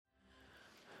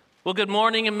Well, good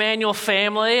morning, Emmanuel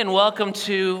family, and welcome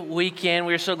to weekend.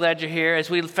 We are so glad you're here, as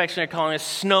we affectionately are calling it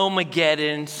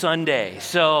Snowmageddon Sunday.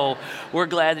 So we're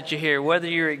glad that you're here. Whether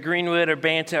you're at Greenwood or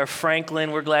Banta or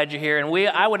Franklin, we're glad you're here. And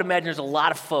I would imagine there's a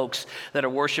lot of folks that are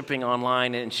worshiping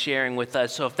online and sharing with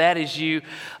us. So if that is you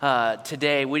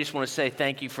today, we just want to say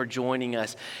thank you for joining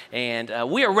us.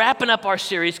 And we are wrapping up our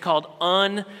series called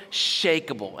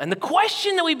Unshakable. And the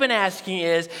question that we've been asking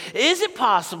is it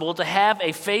possible to have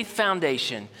a faith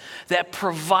foundation that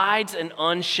provides an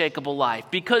unshakable life?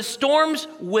 Because storms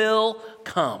will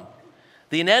come.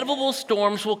 The inevitable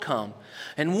storms will come.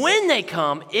 And when they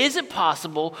come, is it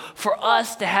possible for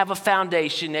us to have a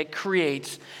foundation that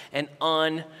creates an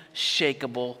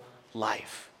unshakable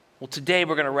life? Well, today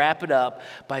we're going to wrap it up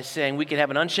by saying we can have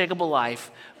an unshakable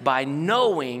life by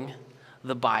knowing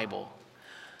the Bible.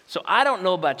 So I don't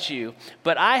know about you,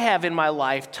 but I have in my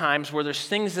life times where there's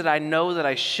things that I know that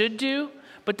I should do,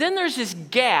 but then there's this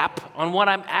gap on what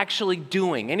I'm actually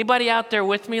doing. Anybody out there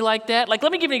with me like that? Like,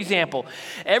 let me give you an example.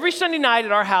 Every Sunday night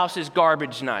at our house is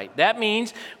garbage night. That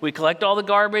means we collect all the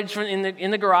garbage in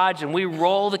the garage and we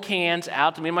roll the cans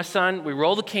out. To me and my son, we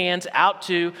roll the cans out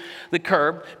to the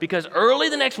curb because early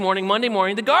the next morning, Monday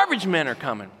morning, the garbage men are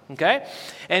coming. Okay?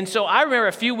 And so I remember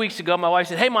a few weeks ago, my wife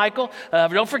said, "Hey, Michael,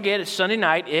 don't forget, it's Sunday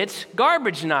night. It's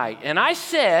garbage night." And I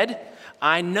said,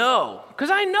 I know,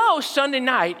 because I know Sunday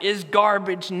night is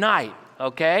garbage night,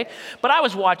 okay? But I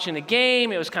was watching a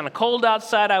game. It was kind of cold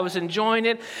outside. I was enjoying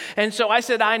it. And so I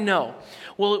said, I know.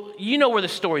 Well, you know where the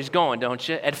story's going, don't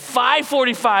you? At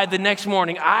 5:45 the next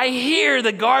morning, I hear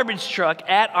the garbage truck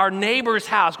at our neighbor's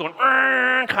house going,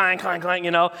 clang, clang, clang,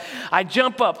 you know. I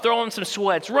jump up, throw on some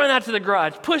sweats, run out to the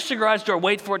garage, push the garage door,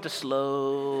 wait for it to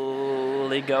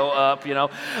slowly go up, you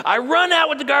know. I run out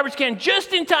with the garbage can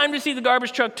just in time to see the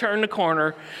garbage truck turn the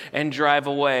corner and drive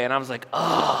away. And I was like,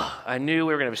 I knew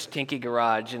we were going to have a stinky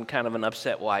garage and kind of an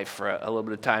upset wife for a little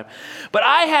bit of time. But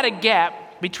I had a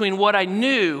gap between what I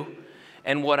knew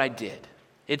and what I did.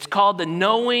 It's called the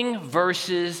knowing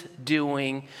versus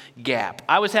doing gap.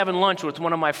 I was having lunch with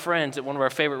one of my friends at one of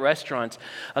our favorite restaurants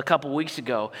a couple weeks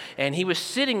ago, and he was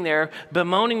sitting there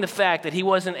bemoaning the fact that he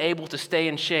wasn't able to stay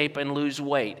in shape and lose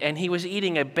weight, and he was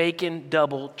eating a bacon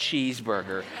double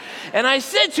cheeseburger. And I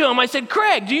said to him, I said,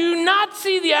 "Craig, do you not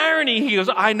see the irony?" He goes,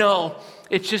 "I know.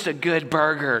 It's just a good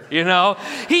burger," you know?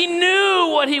 He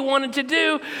knew what he wanted to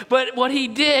do, but what he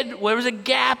did, there was a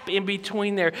gap in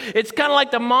between there. It's kind of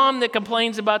like the mom that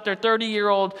complains about their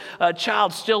 30-year-old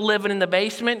child still living in the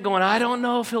basement, going, "I don't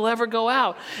know if he'll ever go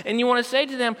out." And you want to say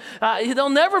to them, they'll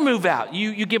never move out.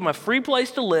 You give them a free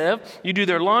place to live. You do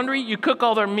their laundry. You cook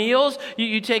all their meals.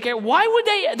 You take care. Why would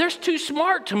they? They're too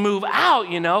smart to move out,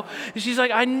 you know? And she's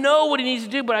like, "I know what he needs to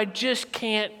do, but I just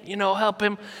can't, help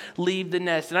him leave the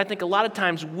nest." And I think a lot of times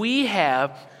we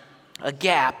have a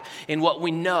gap in what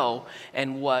we know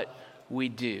and what we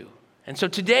do. And so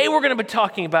today we're going to be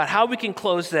talking about how we can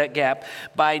close that gap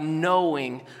by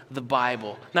knowing the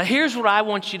Bible. Now here's what I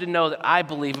want you to know that I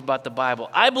believe about the Bible.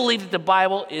 I believe that the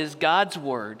Bible is God's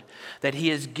word that he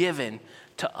has given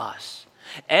to us.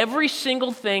 Every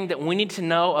single thing that we need to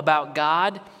know about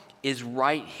God is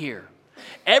right here.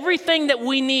 Everything that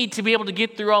we need to be able to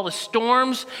get through all the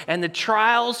storms and the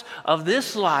trials of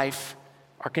this life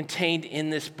are contained in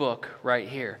this book right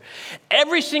here.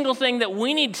 Every single thing that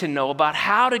we need to know about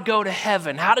how to go to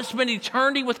heaven, how to spend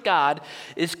eternity with God,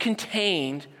 is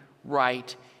contained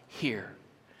right here.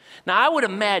 Now, I would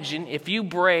imagine if you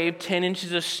braved 10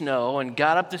 inches of snow and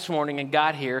got up this morning and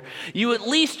got here, you at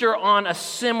least are on a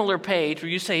similar page where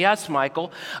you say, "Yes,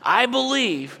 Michael, I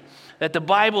believe that the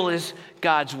Bible is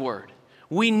God's word."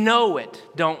 We know it,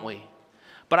 don't we?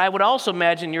 But I would also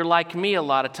imagine you're like me a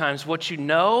lot of times. What you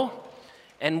know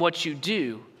and what you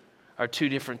do are two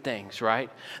different things, right?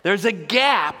 There's a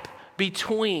gap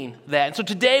between that. And so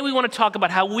today we want to talk about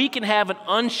how we can have an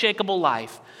unshakable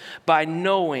life by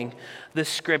knowing the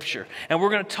Scripture. And we're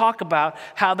going to talk about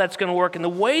how that's going to work. And the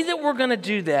way that we're going to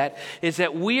do that is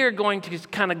that we are going to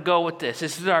kind of go with this.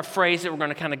 This is our phrase that we're going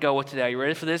to kind of go with today. Are you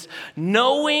ready for this?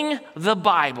 Knowing the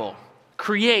Bible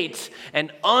creates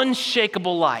an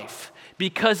unshakable life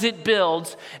because it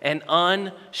builds an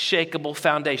unshakable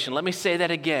foundation. Let me say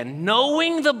that again.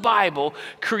 Knowing the Bible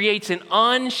creates an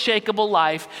unshakable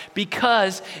life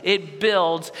because it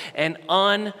builds an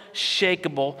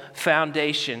unshakable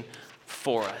foundation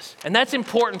for us. And that's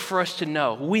important for us to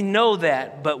know. We know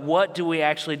that, but what do we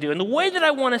actually do? And the way that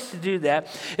I want us to do that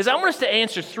is I want us to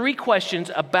answer 3 questions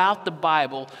about the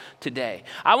Bible today.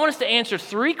 I want us to answer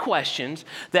 3 questions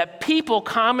that people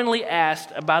commonly ask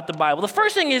about the Bible. The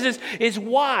first thing is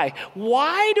why?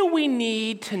 Why do we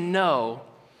need to know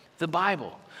the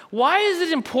Bible? Why is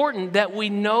it important that we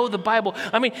know the Bible?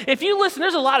 I mean, if you listen,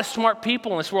 there's a lot of smart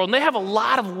people in this world, and they have a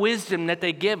lot of wisdom that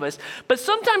they give us, but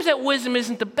sometimes that wisdom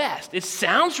isn't the best. It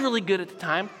sounds really good at the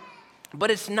time,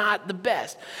 but it's not the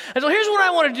best. And so here's what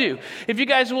I want to do, if you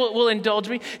guys will indulge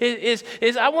me, is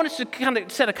I want us to kind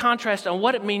of set a contrast on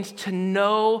what it means to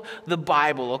know the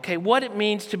Bible, okay? What it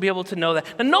means to be able to know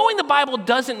that. Now, knowing the Bible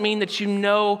doesn't mean that you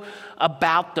know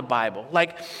about the Bible.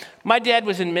 Like, my dad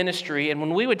was in ministry, and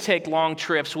when we would take long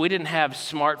trips, we didn't have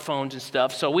smartphones and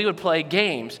stuff, so we would play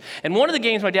games. And one of the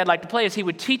games my dad liked to play is he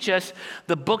would teach us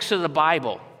the books of the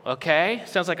Bible, okay?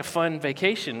 Sounds like a fun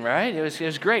vacation, right? It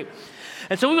was great.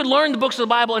 And so we would learn the books of the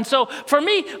Bible. And so for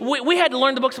me, we had to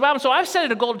learn the books of the Bible. So I've set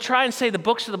it a goal to try and say the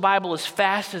books of the Bible as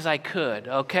fast as I could,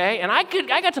 okay? And I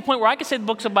got to the point where I could say the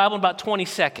books of the Bible in about 20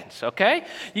 seconds, okay?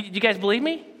 You guys believe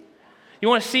me? You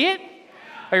want to see it?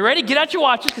 Are you ready? Get out your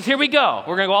watches, because here we go.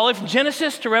 We're going to go all the way from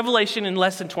Genesis to Revelation in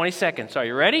less than 20 seconds. Are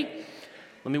you ready?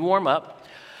 Let me warm up.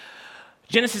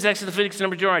 Genesis, Exodus, Leviticus,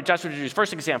 Numbers, Deuteronomy, Joshua, Judges,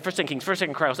 1 Samuel, 1 Kings,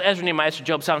 1 Chronicles, Ezra, Nehemiah, Esther,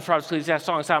 Job, Psalms, Proverbs, Ecclesiastes,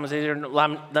 Songs, Psalms,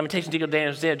 Lamentations, Ezekiel,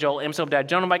 Daniel, Hosea, Joel, Amos, Obadiah,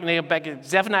 Jonah, Micah, Nahum, Habakkuk,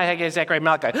 Zephaniah, Haggai, Zechariah,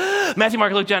 Malachi, Matthew,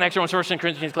 Mark, Luke, John, Acts, Romans, 1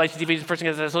 Corinthians, Galatians, Ephesians,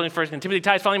 1 Thessalonians, 1 Timothy,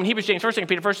 Titus, Philemon, Hebrews, James, 1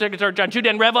 Peter, 1 3 John, Jude,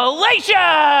 and Revelation.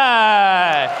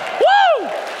 Woo!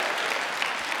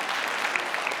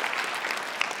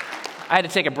 I had to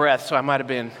take a breath, so I might have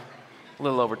been a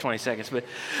little over 20 seconds.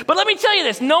 But let me tell you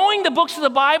this, knowing the books of the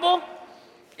Bible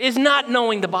is not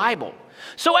knowing the Bible.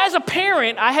 So as a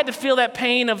parent, I had to feel that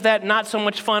pain of that not so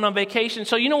much fun on vacation.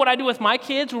 So you know what I do with my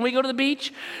kids when we go to the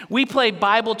beach? We play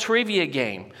Bible trivia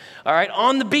game, all right,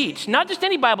 on the beach. Not just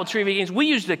any Bible trivia games. We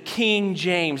use the King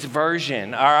James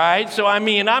Version, all right? So, I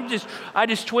mean, I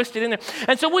just twist it in there.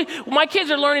 And so my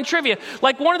kids are learning trivia.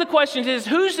 Like, one of the questions is,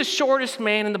 who's the shortest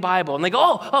man in the Bible? And they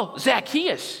go, oh,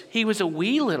 Zacchaeus. He was a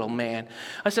wee little man.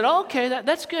 I said, oh, okay,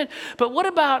 that's good. But what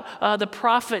about the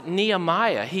prophet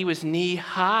Nehemiah? He was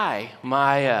knee-high.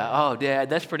 Maya. Oh, Dad,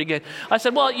 that's pretty good. I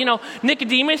said, well,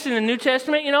 Nicodemus in the New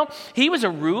Testament, he was a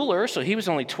ruler, so he was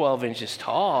only 12 inches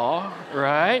tall,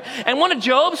 right? And one of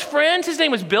Job's friends, his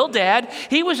name was Bildad.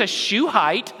 He was a shoe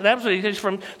height. That was what he was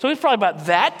from. So he's probably about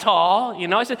that tall,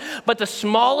 I said, but the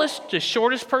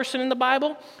shortest person in the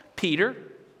Bible, Peter.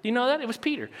 Do you know that? It was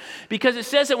Peter. Because it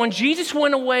says that when Jesus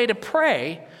went away to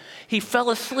pray, he fell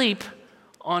asleep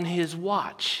on his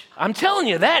watch. I'm telling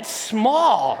you, that's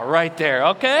small right there,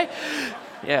 okay?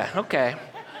 Yeah, okay.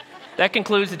 That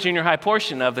concludes the junior high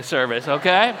portion of the service,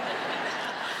 okay?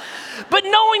 But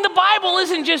knowing the Bible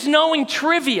isn't just knowing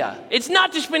trivia. It's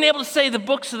not just being able to say the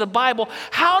books of the Bible.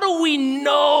 How do we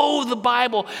know the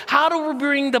Bible? How do we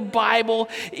bring the Bible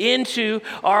into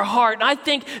our heart? And I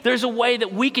think there's a way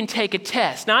that we can take a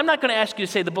test. Now, I'm not going to ask you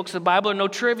to say the books of the Bible or no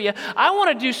trivia. I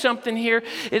want to do something here.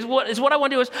 What I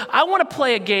want to do is I want to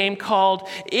play a game called,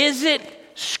 is it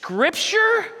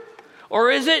Scripture or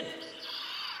is it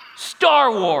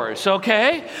Star Wars,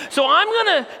 okay? So I'm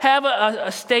going to have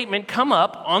a statement come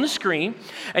up on the screen,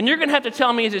 and you're going to have to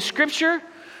tell me, is it Scripture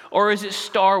or is it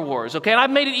Star Wars, okay? And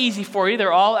I've made it easy for you.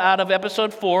 They're all out of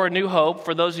Episode 4, A New Hope.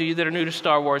 For those of you that are new to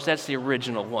Star Wars, that's the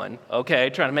original one,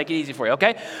 okay? Trying to make it easy for you,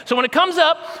 okay? So when it comes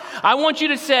up, I want you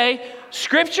to say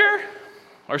Scripture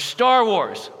or Star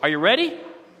Wars. Are you ready?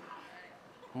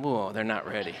 Whoa, they're not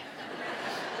ready.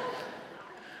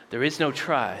 There is no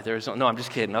try. No, I'm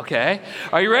just kidding, okay?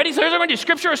 Are you ready? So here's what I'm going to do,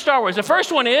 Scripture or Star Wars. The first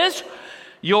one is,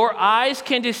 your eyes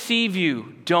can deceive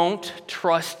you. Don't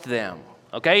trust them,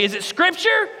 okay? Is it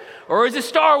Scripture or is it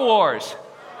Star Wars?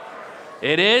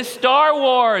 It is Star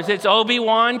Wars. It's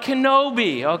Obi-Wan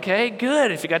Kenobi, okay?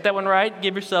 Good. If you got that one right,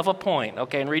 give yourself a point,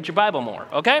 okay? And read your Bible more,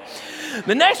 okay?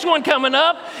 The next one coming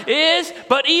up is,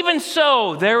 but even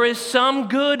so, there is some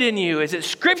good in you. Is it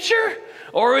Scripture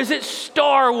or is it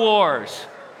Star Wars?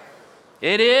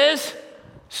 It is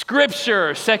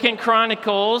Scripture, 2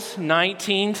 Chronicles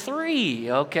 19:3,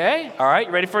 okay? All right,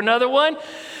 you ready for another one?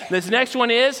 This next one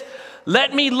is,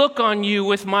 let me look on you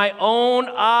with my own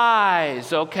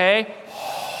eyes, okay?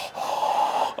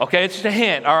 Okay, it's just a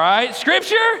hint, all right?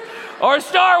 Scripture or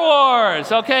Star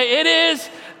Wars? Okay, it is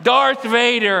Darth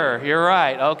Vader. You're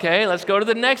right, okay? Let's go to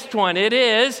the next one. It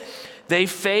is, they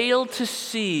failed to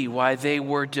see why they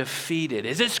were defeated.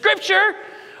 Is it Scripture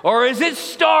or is it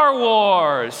Star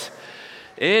Wars?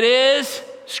 It is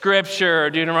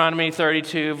Scripture, Deuteronomy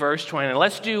 32, verse 20. And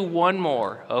let's do one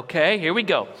more, okay? Here we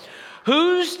go.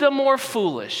 Who's the more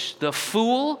foolish, the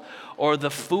fool or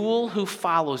the fool who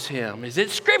follows him? Is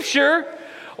it Scripture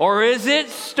or is it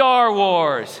Star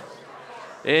Wars?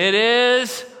 It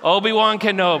is Obi-Wan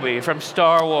Kenobi from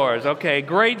Star Wars. Okay,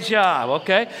 great job,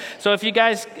 okay? So if you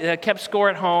guys kept score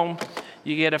at home,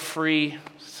 you get a free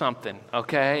something,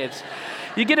 okay?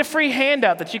 You get a free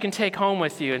handout that you can take home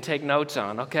with you and take notes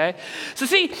on, okay? So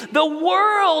see, the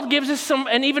world gives us some,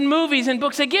 and even movies and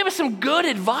books, they give us some good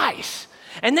advice.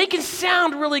 And they can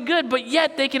sound really good, but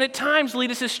yet they can at times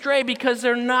lead us astray because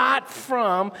they're not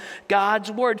from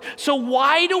God's word. So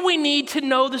why do we need to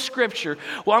know the scripture?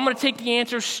 Well, I'm going to take the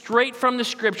answer straight from the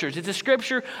scriptures. It's a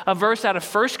scripture, a verse out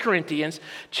of 1 Corinthians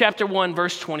chapter 1,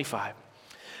 verse 25. It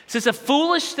says, the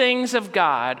foolish things of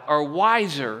God are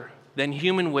wiser than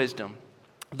human wisdom.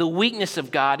 The weakness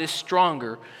of God is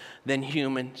stronger than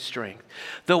human strength.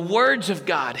 The words of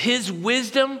God, his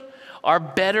wisdom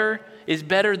is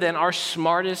better than our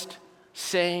smartest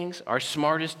sayings, our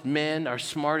smartest men, our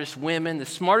smartest women, the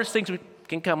smartest things we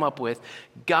can come up with.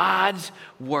 God's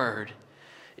word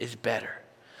is better.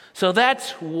 So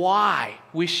that's why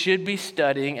we should be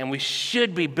studying and we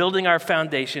should be building our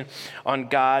foundation on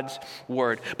God's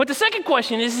word. But the second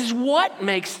question is what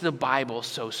makes the Bible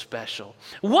so special?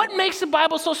 What makes the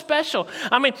Bible so special?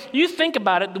 I mean, you think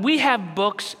about it, we have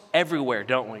books everywhere,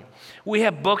 don't we? We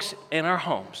have books in our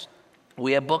homes.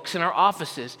 We have books in our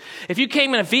offices. If you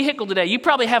came in a vehicle today, you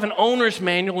probably have an owner's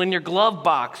manual in your glove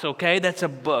box, okay? That's a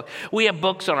book. We have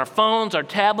books on our phones, our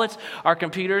tablets, our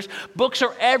computers. Books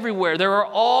are everywhere. There are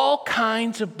all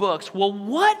kinds of books. Well,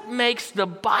 what makes the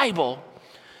Bible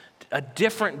a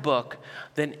different book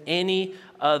than any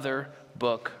other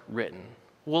book written?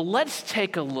 Well, let's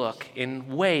take a look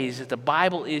in ways that the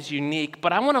Bible is unique,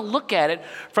 but I want to look at it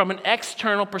from an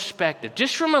external perspective,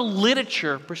 just from a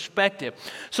literature perspective.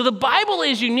 So the Bible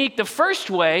is unique. The first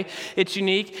way it's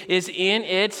unique is in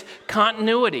its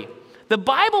continuity. The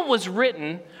Bible was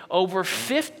written over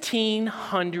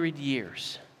 1,500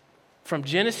 years. From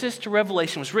Genesis to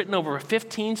Revelation, it was written over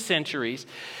 15 centuries.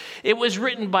 It was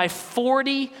written by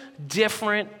 40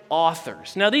 different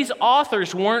authors. Now, these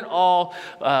authors weren't all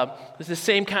the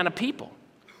same kind of people.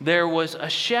 There was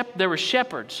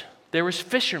shepherds, there was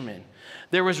fishermen,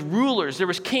 there was rulers, there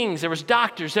was kings, there was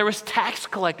doctors, there was tax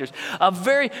collectors. A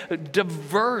very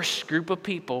diverse group of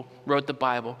people wrote the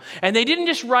Bible. And they didn't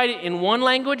just write it in one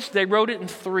language, they wrote it in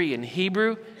three, in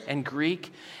Hebrew and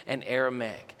Greek and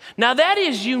Aramaic. Now that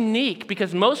is unique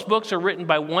because most books are written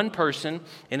by one person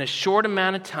in a short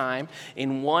amount of time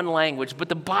in one language, but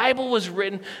the Bible was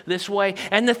written this way.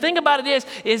 And the thing about it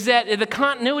is that the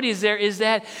continuity is there, is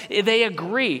that they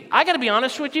agree. I got to be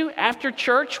honest with you, after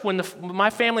church, when my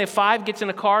family of 5 gets in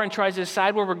a car and tries to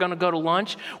decide where we're going to go to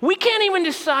lunch, we can't even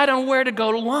decide on where to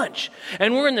go to lunch.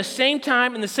 And we're in the same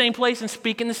time, in the same place, and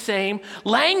speaking the same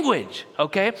language,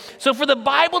 okay? So for the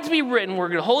Bible to be written, where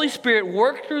the Holy Spirit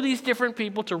worked through these different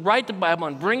people to write the Bible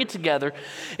and bring it together,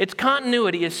 its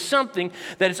continuity is something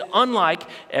that is unlike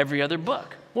every other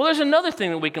book. Well, there's another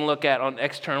thing that we can look at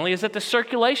externally, is that the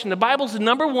circulation. The Bible's the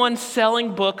number one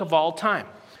selling book of all time.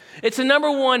 It's the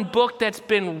number one book that's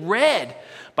been read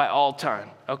by all time,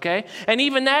 okay? And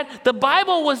even that, the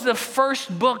Bible was the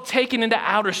first book taken into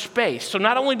outer space. So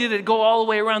not only did it go all the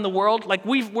way around the world, like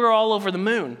we're all over the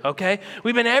moon, okay?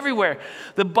 We've been everywhere.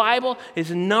 The Bible is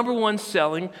the number one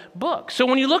selling book. So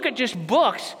when you look at just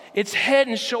books, it's head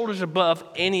and shoulders above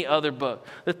any other book.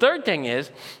 The third thing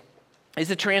is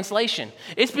the translation.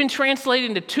 It's been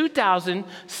translated into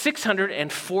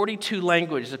 2,642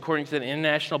 languages, according to the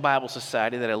International Bible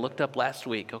Society that I looked up last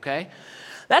week, okay?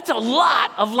 That's a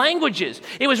lot of languages.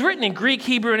 It was written in Greek,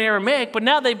 Hebrew, and Aramaic, but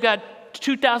now they've got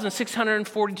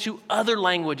 2,642 other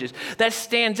languages. That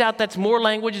stands out. That's more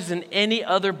languages than any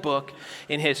other book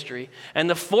in history. And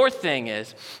the fourth thing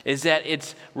is that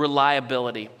it's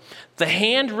reliability. The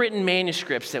handwritten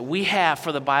manuscripts that we have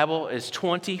for the Bible is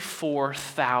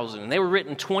 24,000. They were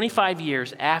written 25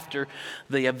 years after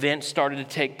the event started to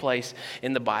take place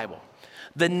in the Bible.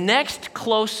 The next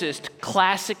closest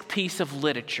classic piece of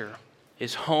literature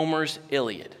is Homer's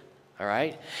Iliad, all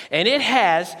right? And it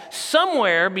has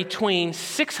somewhere between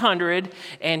 600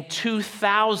 and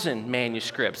 2,000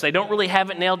 manuscripts. They don't really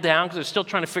have it nailed down because they're still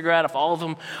trying to figure out if all of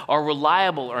them are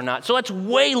reliable or not. So that's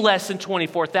way less than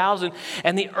 24,000.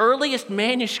 And the earliest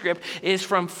manuscript is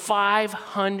from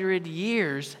 500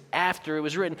 years after it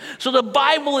was written. So the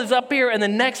Bible is up here, and the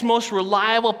next most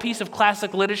reliable piece of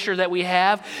classic literature that we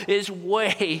have is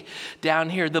way down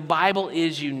here. The Bible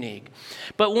is unique.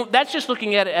 But that's just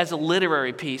looking at it as a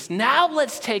literary piece. Now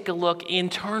let's take a look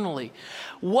internally.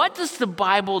 What does the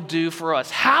Bible do for us?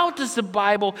 How does the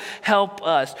Bible help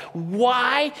us?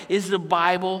 Why is the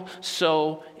Bible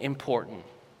so important?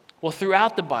 Well,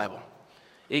 throughout the Bible,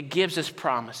 it gives us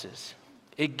promises.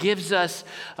 It gives us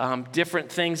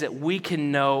different things that we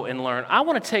can know and learn. I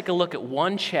want to take a look at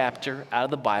one chapter out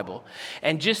of the Bible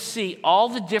and just see all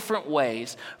the different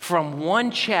ways from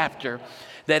one chapter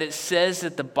that it says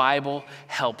that the Bible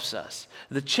helps us.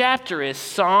 The chapter is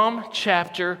Psalm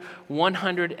chapter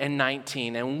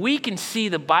 119, and we can see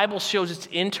the Bible shows its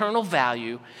internal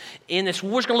value in this.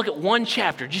 We're just going to look at one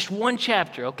chapter, just one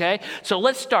chapter, okay? So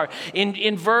let's start.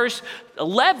 In verse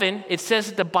 11, it says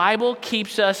that the Bible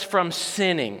keeps us from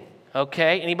sinning.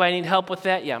 Okay, anybody need help with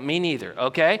that? Yeah, me neither,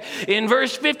 okay? In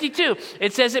verse 52,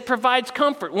 it says it provides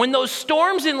comfort. When those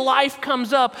storms in life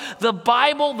comes up, the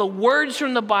Bible, the words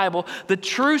from the Bible, the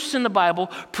truths in the Bible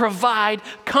provide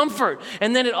comfort.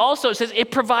 And then it also says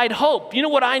it provides hope. You know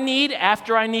what I need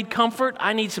after I need comfort?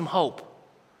 I need some hope.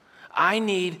 I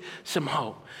need some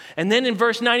hope. And then in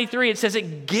verse 93, it says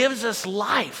it gives us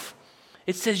life.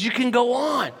 It says you can go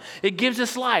on. It gives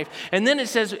us life. And then it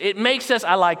says it makes us,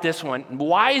 I like this one,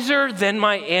 wiser than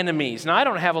my enemies. Now, I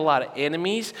don't have a lot of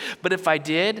enemies, but if I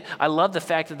did, I love the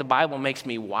fact that the Bible makes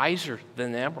me wiser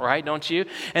than them, right? Don't you?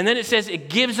 And then it says it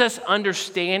gives us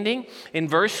understanding in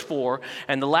verse 4.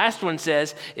 And the last one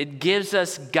says it gives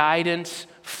us guidance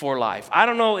for life. I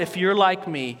don't know if you're like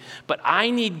me, but I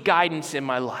need guidance in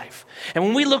my life. And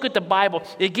when we look at the Bible,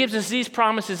 it gives us these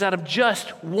promises out of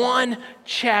just one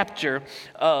chapter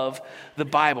of the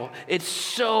Bible. It's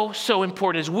so, so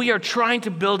important as we are trying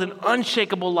to build an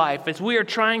unshakable life, as we are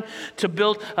trying to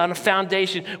build on a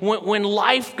foundation. When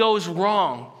life goes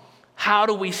wrong, how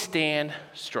do we stand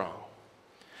strong?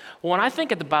 Well, when I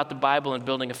think about the Bible and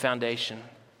building a foundation,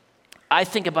 I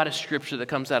think about a scripture that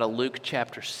comes out of Luke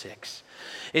chapter 6.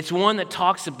 It's one that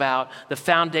talks about the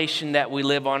foundation that we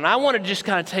live on. And I want to just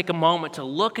kind of take a moment to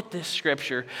look at this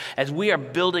scripture as we are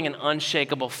building an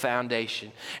unshakable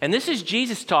foundation. And this is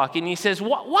Jesus talking. He says,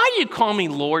 why do you call me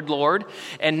Lord, Lord,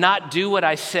 and not do what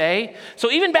I say?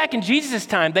 So even back in Jesus'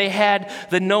 time, they had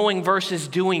the knowing versus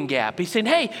doing gap. He's saying,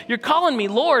 hey, you're calling me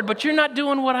Lord, but you're not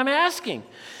doing what I'm asking.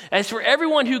 As for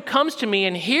everyone who comes to me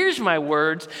and hears my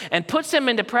words and puts them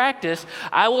into practice,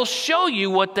 I will show you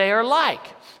what they are like.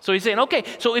 So he's saying, okay,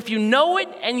 so if you know it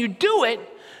and you do it,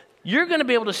 you're going to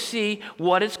be able to see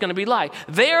what it's going to be like.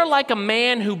 They are like a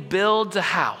man who builds a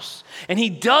house. And he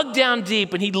dug down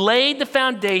deep and he laid the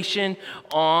foundation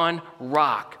on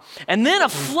rock. And then a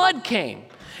flood came.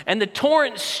 And the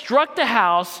torrent struck the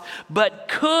house, but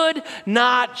could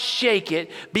not shake it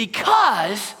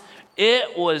because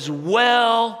it was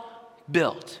well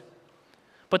built.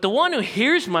 But the one who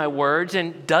hears my words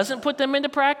and doesn't put them into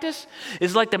practice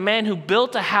is like the man who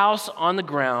built a house on the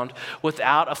ground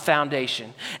without a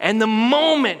foundation. And the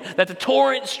moment that the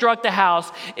torrent struck the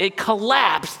house, it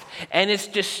collapsed and its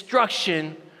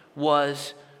destruction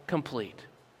was complete.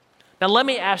 Now let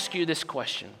me ask you this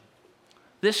question.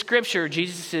 This scripture,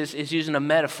 Jesus is using a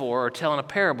metaphor or telling a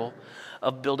parable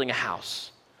of building a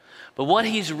house. But what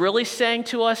he's really saying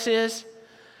to us is,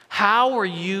 how are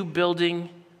you building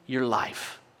your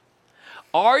life?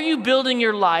 Are you building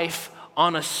your life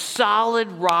on a solid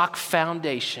rock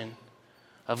foundation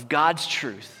of God's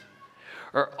truth?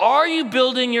 Or are you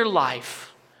building your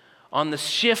life on the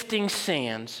shifting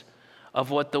sands of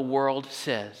what the world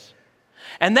says?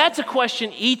 And that's a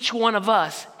question each one of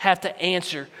us have to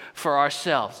answer for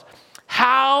ourselves.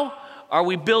 How are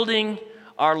we building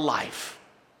our life?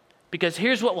 Because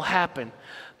here's what will happen.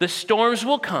 The storms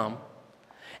will come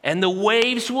and the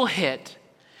waves will hit,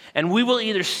 and we will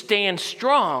either stand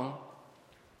strong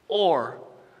or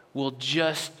we'll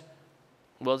just,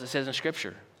 well, as it says in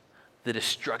Scripture, the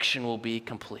destruction will be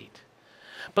complete.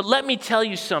 But let me tell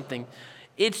you something.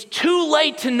 It's too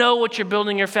late to know what you're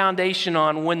building your foundation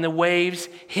on when the waves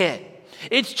hit.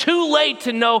 It's too late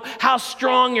to know how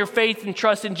strong your faith and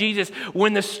trust in Jesus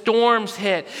when the storms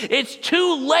hit. It's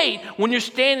too late when you're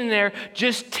standing there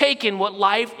just taking what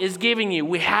life is giving you.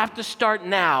 We have to start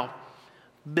now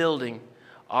building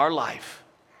our life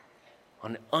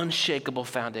on an unshakable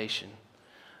foundation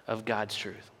of God's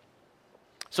truth.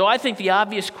 So I think the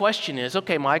obvious question is,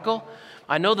 okay, Michael,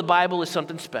 I know the Bible is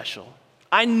something special.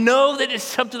 I know that it's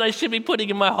something I should be putting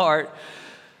in my heart.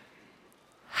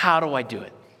 How do I do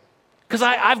it? Because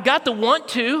I've got the want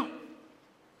to.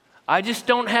 I just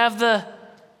don't have the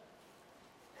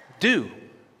do.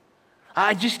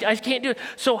 I can't do it.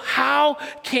 So how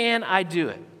can I do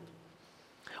it?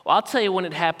 Well, I'll tell you when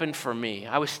it happened for me.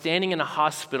 I was standing in a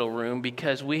hospital room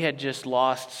because we had just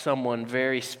lost someone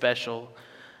very special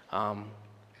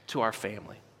to our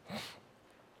family.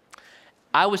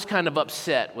 I was kind of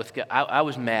upset with God. I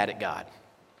was mad at God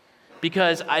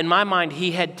because in my mind,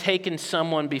 he had taken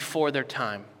someone before their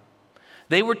time.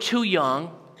 They were too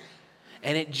young,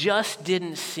 and it just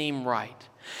didn't seem right.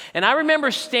 And I remember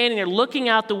standing there looking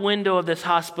out the window of this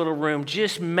hospital room,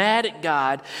 just mad at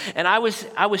God, and I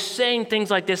was saying things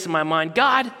like this in my mind: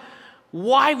 God,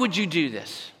 why would you do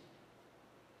this?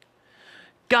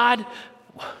 God,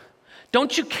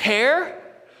 don't you care?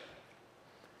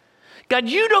 God,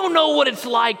 you don't know what it's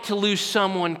like to lose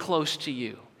someone close to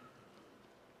you.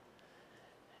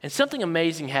 And something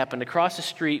amazing happened. Across the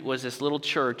street was this little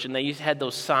church, and they had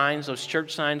those signs, those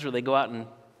church signs where they go out and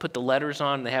put the letters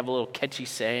on, and they have a little catchy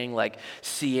saying like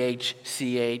CH,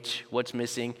 CH, what's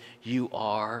missing? You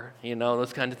are,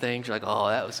 those kind of things. You're like,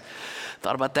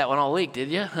 thought about that one all week, did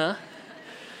you? Huh?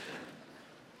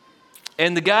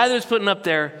 And the guy that was putting up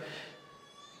there,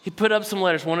 he put up some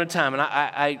letters one at a time,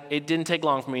 and it didn't take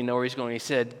long for me to know where he's going. He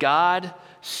said, God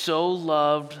so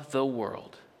loved the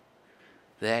world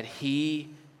that he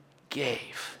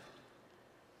gave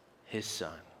his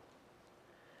son.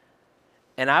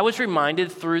 And I was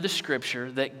reminded through the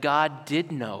scripture that God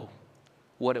did know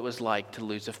what it was like to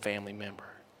lose a family member.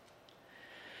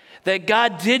 That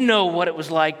God did know what it was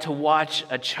like to watch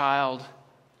a child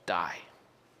die.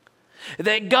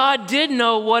 That God did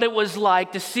know what it was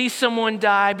like to see someone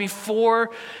die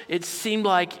before it seemed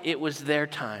like it was their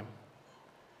time.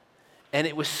 And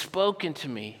it was spoken to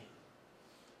me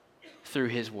through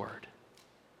his word.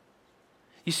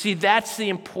 You see, that's the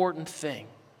important thing.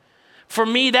 For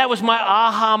me, that was my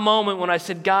aha moment when I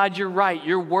said, God, you're right.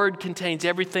 Your word contains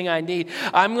everything I need.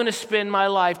 I'm going to spend my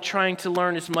life trying to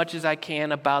learn as much as I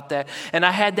can about that. And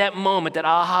I had that moment, that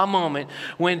aha moment,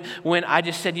 when I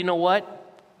just said, you know what?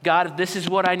 God, if this is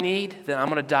what I need, then I'm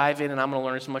going to dive in and I'm going to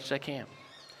learn as much as I can.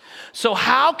 So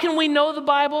how can we know the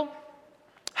Bible?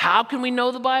 How can we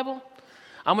know the Bible?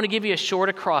 I'm going to give you a short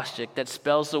acrostic that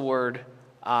spells the word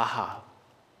aha.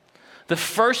 The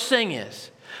first thing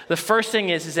is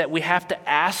that we have to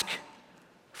ask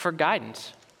for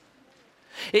guidance.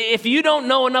 If you don't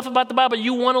know enough about the Bible,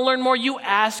 you want to learn more, you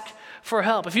ask for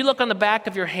help. If you look on the back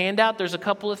of your handout, there's a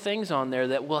couple of things on there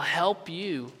that will help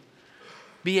you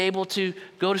be able to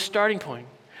go to starting point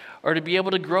or to be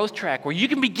able to growth track where you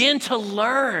can begin to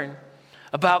learn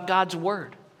about God's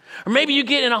word. Or maybe you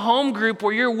get in a home group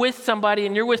where you're with somebody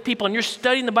and you're with people and you're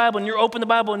studying the Bible and you're opening the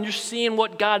Bible and you're seeing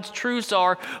what God's truths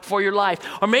are for your life.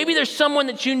 Or maybe there's someone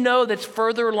that you know that's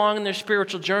further along in their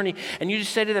spiritual journey and you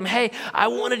just say to them, hey, I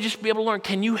want to just be able to learn.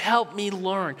 Can you help me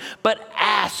learn? But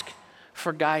ask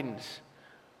for guidance.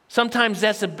 Sometimes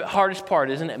that's the hardest part,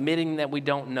 isn't it? Admitting that we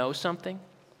don't know something.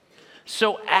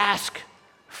 So ask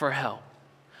for help.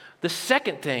 The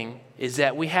second thing is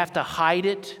that we have to hide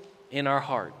it in our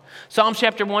heart. Psalm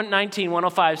chapter 119,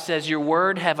 105 says, your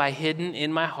word have I hidden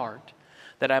in my heart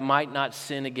that I might not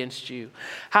sin against you.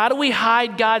 How do we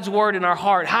hide God's word in our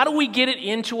heart? How do we get it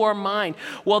into our mind?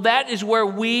 Well, that is where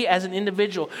we as an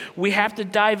individual, we have to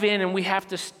dive in and we have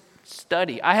to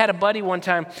study. I had a buddy one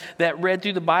time that read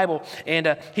through the Bible,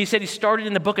 and he said he started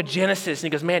in the book of Genesis, and he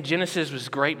goes, man, Genesis was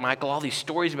great, Michael, all these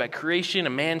stories about creation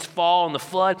and man's fall and the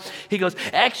flood. He goes,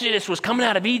 Exodus was coming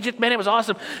out of Egypt, man, it was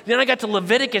awesome. Then I got to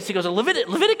Leviticus. He goes,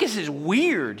 Leviticus is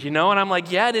weird, and I'm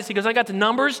like, yeah, it is. He goes, I got to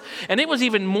Numbers, and it was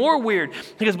even more weird.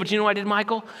 He goes, but you know what I did,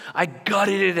 Michael? I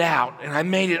gutted it out, and I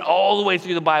made it all the way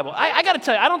through the Bible. I got to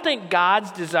tell you, I don't think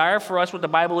God's desire for us, what the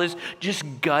Bible is, just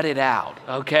gut it out,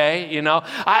 okay?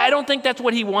 I don't think that's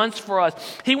what he wants for us.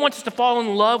 He wants us to fall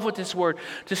in love with this word,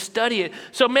 to study it.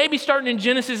 So maybe starting in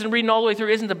Genesis and reading all the way through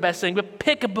isn't the best thing, but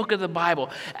pick a book of the Bible.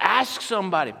 Ask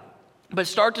somebody. But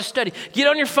start to study. Get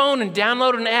on your phone and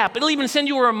download an app. It'll even send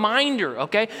you a reminder,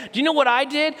 okay? Do you know what I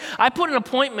did? I put an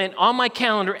appointment on my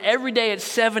calendar every day at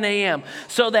 7 a.m.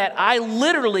 so that I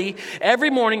literally, every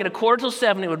morning at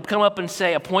 6:45, it would come up and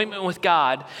say, appointment with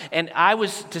God. And I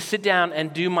was to sit down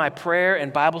and do my prayer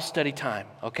and Bible study time,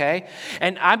 okay?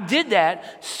 And I did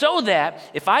that so that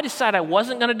if I decided I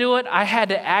wasn't going to do it, I had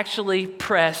to actually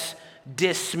press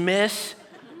dismiss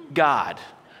God,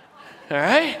 all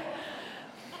right?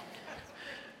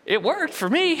 It worked for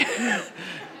me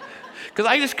because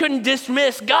I just couldn't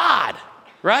dismiss God,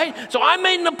 right? So I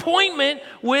made an appointment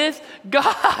with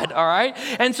God, all right?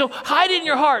 And so hide it in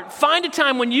your heart. Find a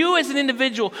time when you as an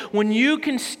individual, when you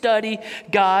can study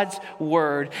God's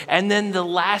word. And then the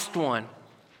last one,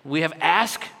 we have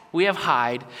ask, we have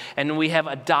hide, and we have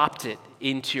adopt it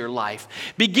into your life.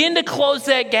 Begin to close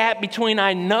that gap between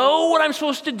I know what I'm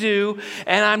supposed to do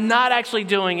and I'm not actually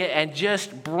doing it, and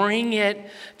just bring it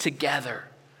together.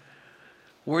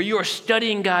 Where you are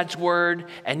studying God's word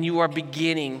and you are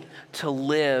beginning to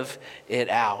live it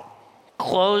out.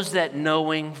 Close that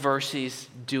knowing versus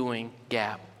doing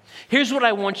gap. Here's what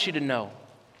I want you to know.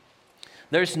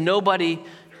 There's nobody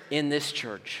in this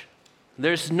church,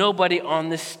 there's nobody on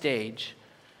this stage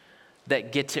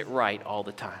that gets it right all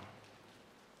the time.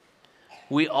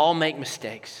 We all make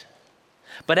mistakes.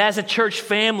 But as a church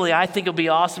family, I think it would be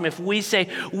awesome if we say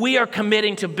we are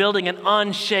committing to building an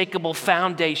unshakable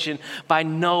foundation by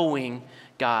knowing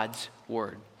God's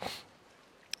word.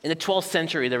 In the 12th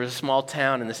century, there was a small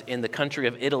town in the country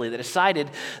of Italy that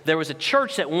decided there was a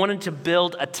church that wanted to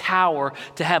build a tower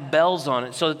to have bells on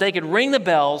it so that they could ring the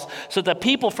bells so that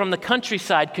people from the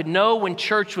countryside could know when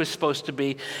church was supposed to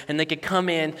be and they could come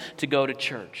in to go to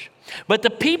church. But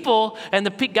the people and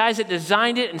the guys that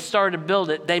designed it and started to build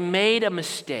it, they made a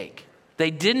mistake. They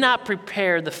did not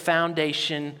prepare the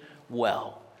foundation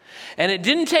well. And it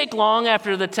didn't take long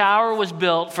after the tower was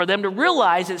built for them to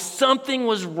realize that something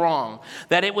was wrong,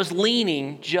 that it was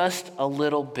leaning just a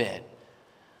little bit.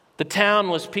 The town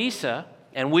was Pisa,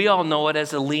 and we all know it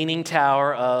as the Leaning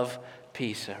Tower of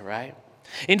Pisa, right?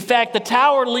 In fact, the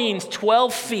tower leans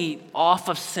 12 feet off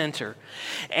of center.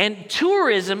 And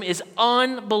tourism is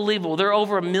unbelievable. There are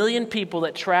over 1 million people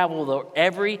that travel there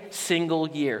every single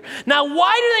year. Now,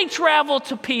 why do they travel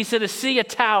to Pisa to see a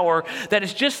tower that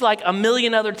is just like 1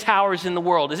 million other towers in the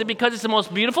world? Is it because it's the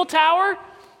most beautiful tower?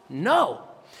 No.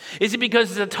 Is it because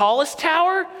it's the tallest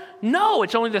tower? No,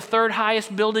 it's only the third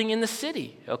highest building in the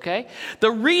city, okay?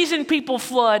 The reason people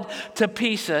flood to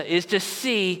Pisa is to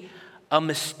see a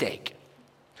mistake,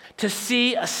 to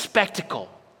see a spectacle,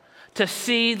 to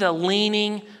see the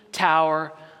Leaning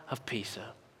Tower of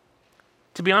Pisa.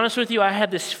 To be honest with you, I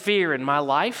have this fear in my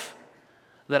life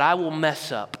that I will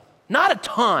mess up. Not a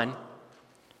ton,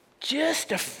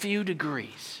 just a few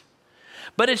degrees.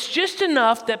 But it's just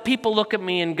enough that people look at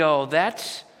me and go,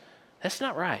 that's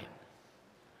not right.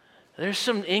 There's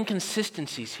some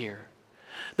inconsistencies here.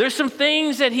 There's some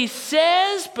things that he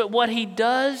says, but what he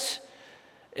does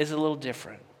is a little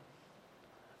different.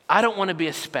 I don't want to be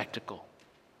a spectacle.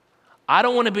 I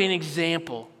don't want to be an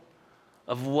example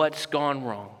of what's gone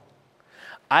wrong.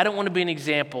 I don't want to be an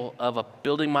example of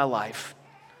building my life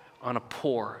on a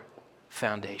poor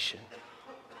foundation.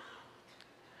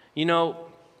 You know,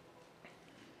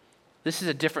 this is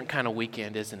a different kind of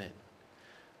weekend, isn't it?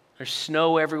 There's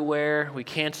snow everywhere. We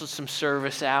canceled some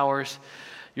service hours.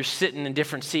 You're sitting in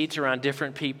different seats around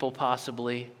different people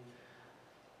possibly.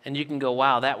 And you can go,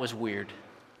 wow, that was weird.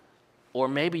 Or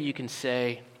maybe you can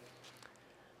say,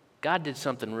 God did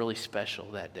something really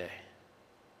special that day.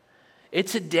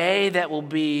 It's a day that will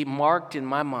be marked in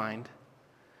my mind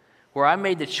where I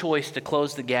made the choice to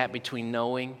close the gap between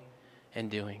knowing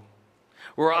and doing.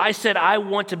 Where I said I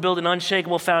want to build an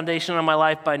unshakable foundation on my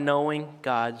life by knowing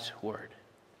God's word.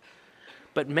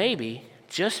 But maybe,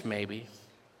 just maybe,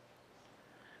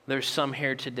 there's some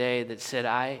here today that said,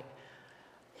 I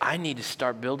need to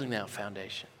start building that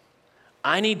foundation.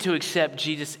 I need to accept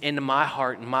Jesus into my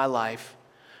heart and my life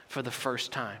for the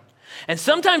first time. And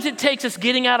sometimes it takes us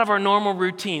getting out of our normal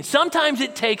routine. Sometimes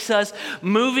it takes us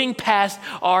moving past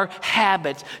our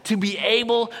habits to be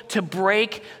able to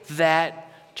break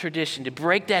that tradition, to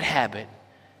break that habit.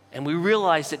 And we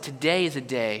realize that today is a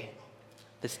day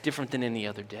that's different than any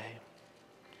other day.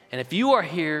 And if you are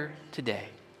here today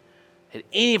at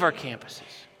any of our campuses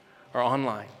or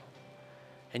online,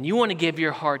 and you want to give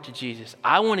your heart to Jesus,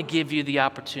 I want to give you the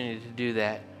opportunity to do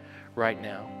that right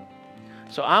now.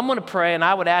 So I'm going to pray, and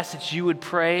I would ask that you would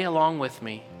pray along with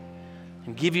me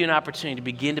and give you an opportunity to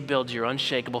begin to build your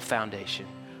unshakable foundation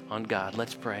on God.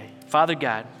 Let's pray. Father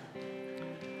God,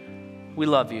 we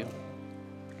love you,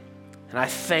 and I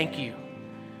thank you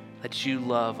that you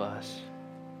love us.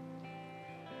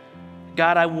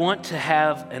 God, I want to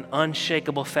have an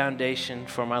unshakable foundation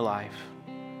for my life,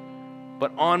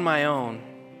 but on my own,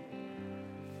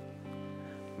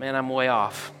 man, I'm way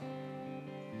off.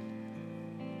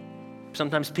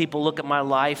 Sometimes people look at my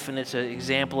life and it's an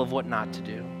example of what not to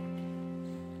do.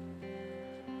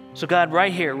 So God,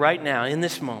 right here, right now, in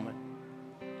this moment,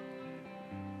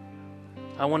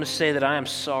 I want to say that I am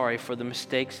sorry for the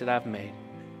mistakes that I've made.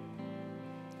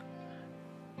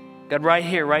 God, right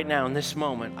here, right now, in this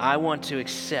moment, I want to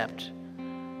accept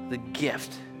the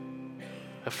gift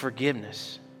of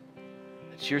forgiveness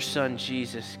that your Son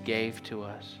Jesus gave to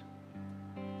us.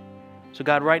 So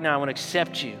God, right now I want to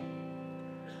accept you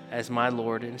as my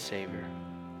Lord and Savior.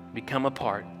 Become a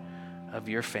part of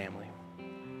your family.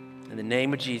 In the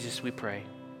name of Jesus we pray.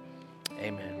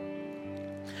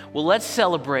 Amen. Well, let's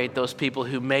celebrate those people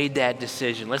who made that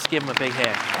decision. Let's give them a big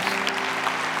hand.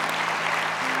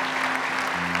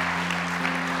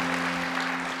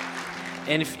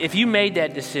 And if you made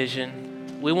that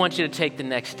decision, we want you to take the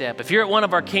next step. If you're at one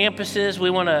of our campuses, we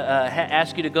want to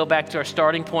ask you to go back to our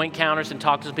starting point counters and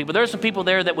talk to some people. There are some people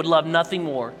there that would love nothing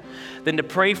more than to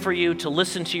pray for you, to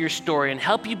listen to your story, and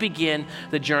help you begin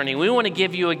the journey. We want to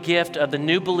give you a gift of the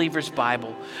New Believer's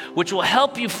Bible, which will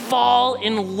help you fall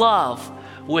in love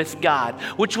with God,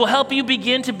 which will help you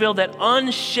begin to build that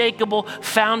unshakable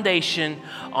foundation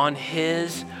on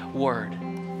His Word.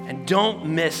 And don't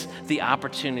miss the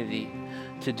opportunity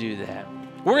to do that.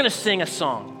 We're going to sing a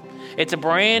song. It's a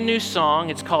brand new song.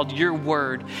 It's called Your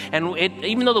Word. And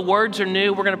even though the words are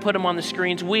new, we're going to put them on the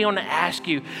screens. We want to ask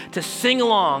you to sing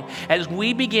along as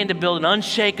we begin to build an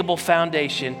unshakable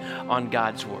foundation on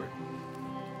God's Word.